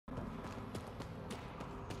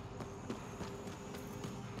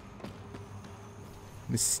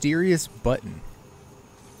Mysterious button.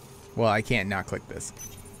 Well, I can't not click this.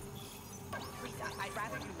 Please, I'd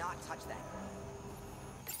rather you not touch that.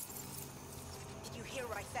 Did you hear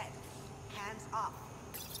what I said? Hands up.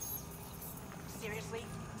 Seriously?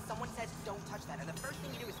 Someone says don't touch that, and the first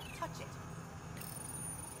thing you do is touch it.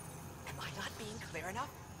 Am I not being clear enough?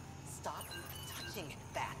 Stop touching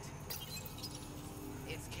that.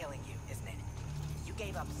 It's killing you, isn't it? You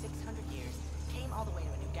gave up 600 years, came all the way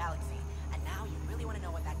to a new galaxy, and now you really want to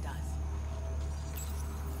know what that does.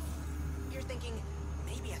 You're thinking,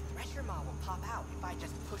 maybe a Thresher maw will pop out if I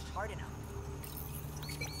just pushed hard enough.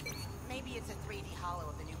 Maybe it's a 3D holo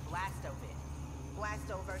of the new Blasto bit.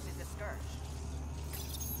 Blasto versus the Scourge.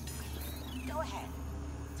 Go ahead.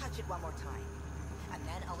 Touch it one more time. And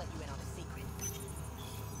then I'll let you in on a secret.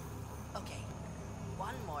 Okay.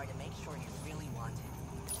 One more to make sure you really want it.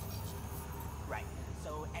 Right.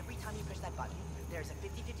 So every time you push that button, there's a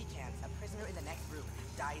 50-50 chance a prisoner in the next room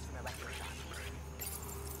dies from electroshock.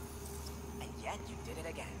 And yet you did it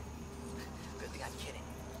again. Good thing I'm kidding.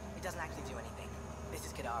 It doesn't actually do anything. This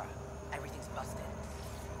is Kadara. Everything's busted.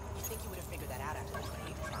 You think you would have figured that out after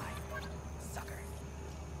the 8th try? Sucker.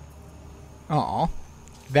 Aw.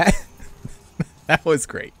 That that was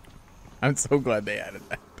great. I'm so glad they added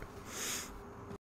that.